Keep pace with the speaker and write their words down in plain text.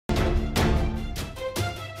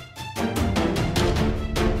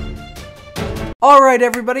Alright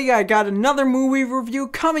everybody, I got another movie review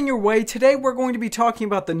coming your way. Today we're going to be talking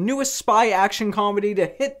about the newest spy action comedy to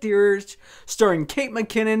hit theaters, starring Kate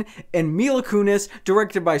McKinnon and Mila Kunis,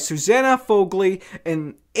 directed by Susanna Fogel,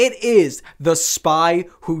 and it is The Spy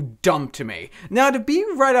Who Dumped Me. Now, to be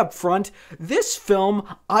right up front, this film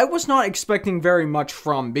I was not expecting very much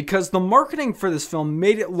from, because the marketing for this film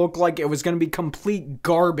made it look like it was going to be complete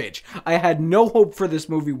garbage. I had no hope for this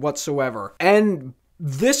movie whatsoever, and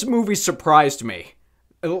this movie surprised me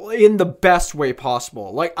in the best way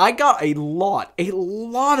possible. Like, I got a lot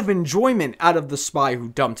of enjoyment out of The Spy Who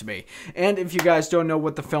Dumped Me. And if you guys don't know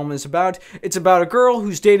what the film is about, it's about a girl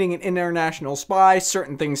who's dating an international spy,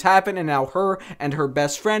 certain things happen, and now her and her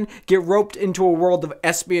best friend get roped into a world of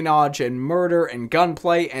espionage and murder and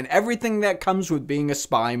gunplay and everything that comes with being a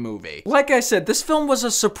spy movie. Like I said, this film was a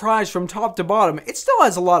surprise from top to bottom. It still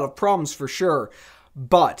has a lot of problems for sure,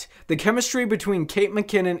 but the chemistry between Kate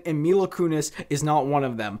McKinnon and Mila Kunis is not one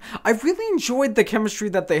of them. I really enjoyed the chemistry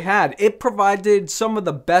that they had. It provided some of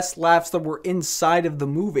the best laughs that were inside of the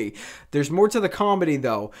movie. There's more to the comedy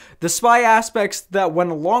though. The spy aspects that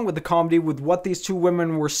went along with the comedy with what these two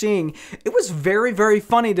women were seeing, it was very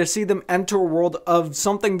funny to see them enter a world of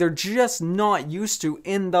something they're just not used to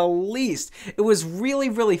in the least. It was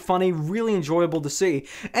really funny, really enjoyable to see.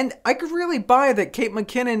 And I could really buy that Kate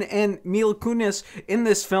McKinnon and Mila Kunis in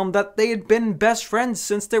this film, that they had been best friends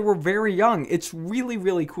since they were very young. It's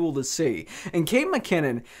really cool to see. And Kate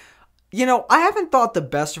McKinnon, you know, I haven't thought the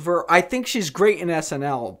best of her. I think she's great in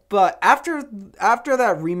SNL, but after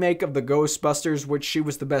that remake of the Ghostbusters, which she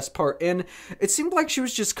was the best part in, it seemed like she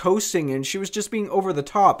was just coasting and she was just being over the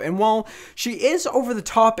top. And while she is over the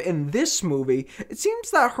top in this movie, it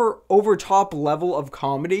seems that her over top level of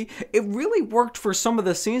comedy, it really worked for some of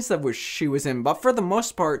the scenes that she was in, but for the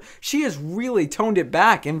most part, she has really toned it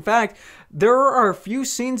back. In fact, there are a few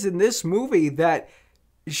scenes in this movie that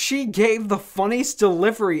she gave the funniest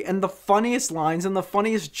delivery and the funniest lines and the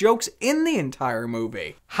funniest jokes in the entire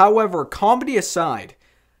movie. However, comedy aside,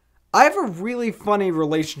 I have a really funny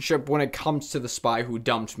relationship when it comes to The Spy Who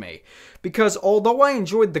Dumped Me, because although I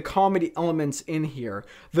enjoyed the comedy elements in here,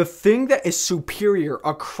 the thing that is superior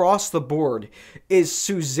across the board is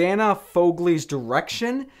Susanna Fogel's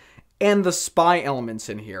direction and the spy elements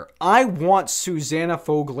in here. I want Susanna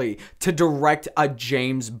Fogel to direct a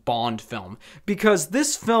James Bond film, because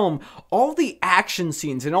this film, all the action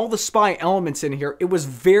scenes and all the spy elements in here, it was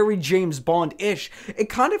very James Bond-ish. It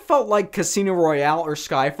kind of felt like Casino Royale or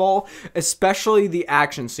Skyfall, especially the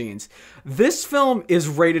action scenes. This film is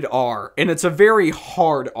rated R, and it's a very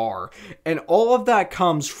hard R, and all of that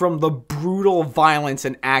comes from the brutal violence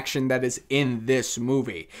and action that is in this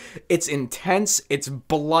movie. It's intense, it's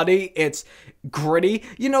bloody, it's gritty,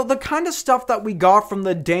 you know, the kind of stuff that we got from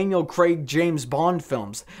the Daniel Craig James Bond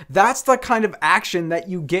films. That's the kind of action that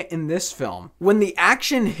you get in this film. When the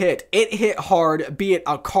action hit, it hit hard, be it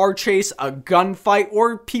a car chase, a gunfight,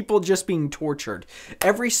 or people just being tortured.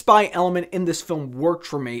 Every spy element in this film worked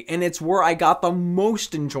for me, and it's where I got the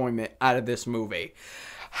most enjoyment out of this movie.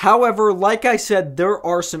 However, like I said, there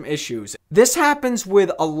are some issues. This happens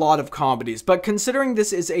with a lot of comedies, but considering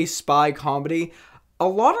this is a spy comedy, a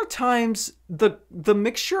lot of times the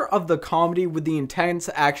mixture of the comedy with the intense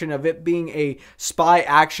action of it being a spy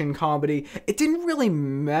action comedy, it didn't really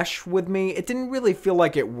mesh with me. It didn't really feel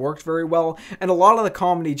like it worked very well, and a lot of the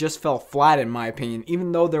comedy just fell flat in my opinion,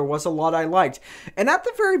 even though there was a lot I liked. And at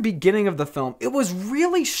the very beginning of the film, it was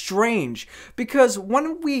really strange, because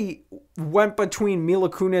when we went between Mila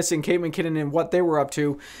Kunis and Kate McKinnon and what they were up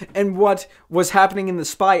to and what was happening in the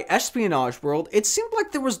spy espionage world, it seemed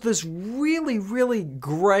like there was this really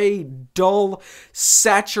gray, dull,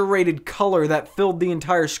 saturated color that filled the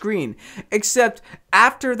entire screen. Except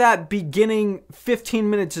after that beginning 15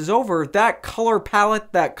 minutes is over, that color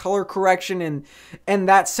palette, that color correction, and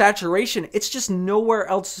that saturation, it's just nowhere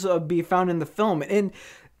else to be found in the film. And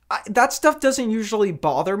that stuff doesn't usually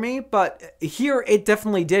bother me, but here it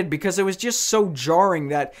definitely did, because it was just so jarring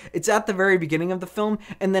that it's at the very beginning of the film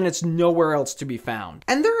and then it's nowhere else to be found.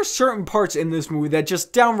 And there are certain parts in this movie that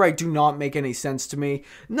just downright do not make any sense to me.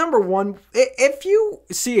 Number one, if you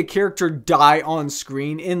see a character die on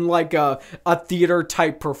screen in like a theater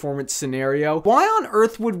type performance scenario, why on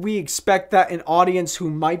earth would we expect that an audience who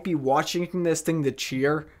might be watching this thing to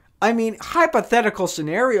cheer? I mean, hypothetical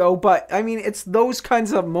scenario, but I mean, it's those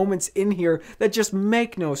kinds of moments in here that just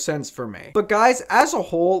make no sense for me. But guys, as a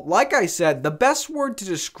whole, like I said, the best word to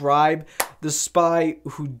describe The Spy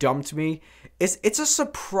Who Dumped Me is it's a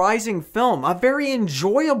surprising film, a very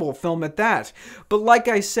enjoyable film at that. But like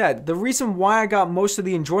I said, the reason why I got most of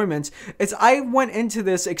the enjoyment is I went into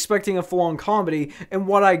this expecting a full-on comedy, and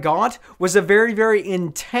what I got was a very, very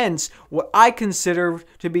intense, what I consider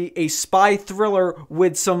to be a spy thriller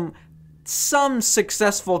with some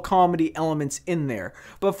successful comedy elements in there.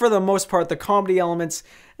 But for the most part, the comedy elements,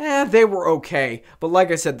 they were okay. But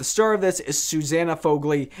like I said, the star of this is Susanna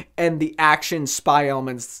Fogel, and the action spy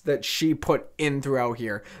elements that she put in throughout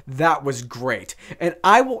here, that was great. And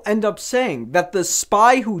I will end up saying that The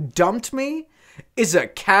Spy Who Dumped Me is a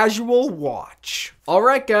casual watch.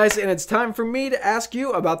 Alright guys, and it's time for me to ask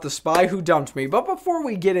you about The Spy Who Dumped Me. But before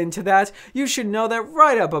we get into that, you should know that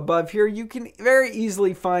right up above here, you can very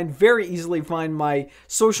easily find my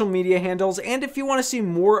social media handles. And if you want to see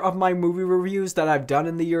more of my movie reviews that I've done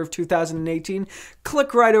in the year of 2018,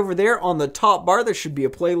 click right over there on the top bar. There should be a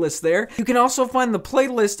playlist there. You can also find the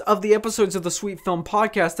playlist of the episodes of the Sweet Film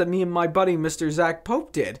Podcast that me and my buddy Mr. Zach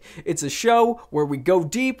Pope did. It's a show where we go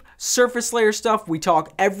deep, surface layer stuff, we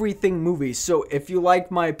talk everything movies. So if you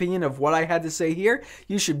like my opinion of what I had to say here,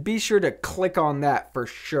 you should be sure to click on that for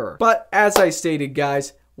sure. But as I stated,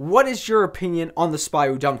 guys, what is your opinion on The Spy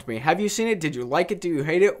Who Dumped Me? Have you seen it? Did you like it? Do you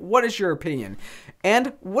hate it? What is your opinion?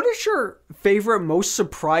 And what is your favorite, most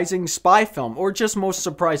surprising spy film, or just most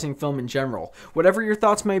surprising film in general? Whatever your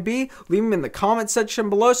thoughts may be, leave them in the comment section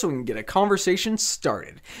below so we can get a conversation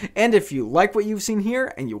started. And if you like what you've seen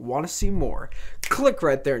here and you want to see more, click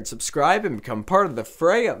right there and subscribe and become part of the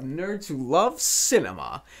fray of nerds who love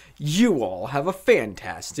cinema. You all have a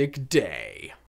fantastic day.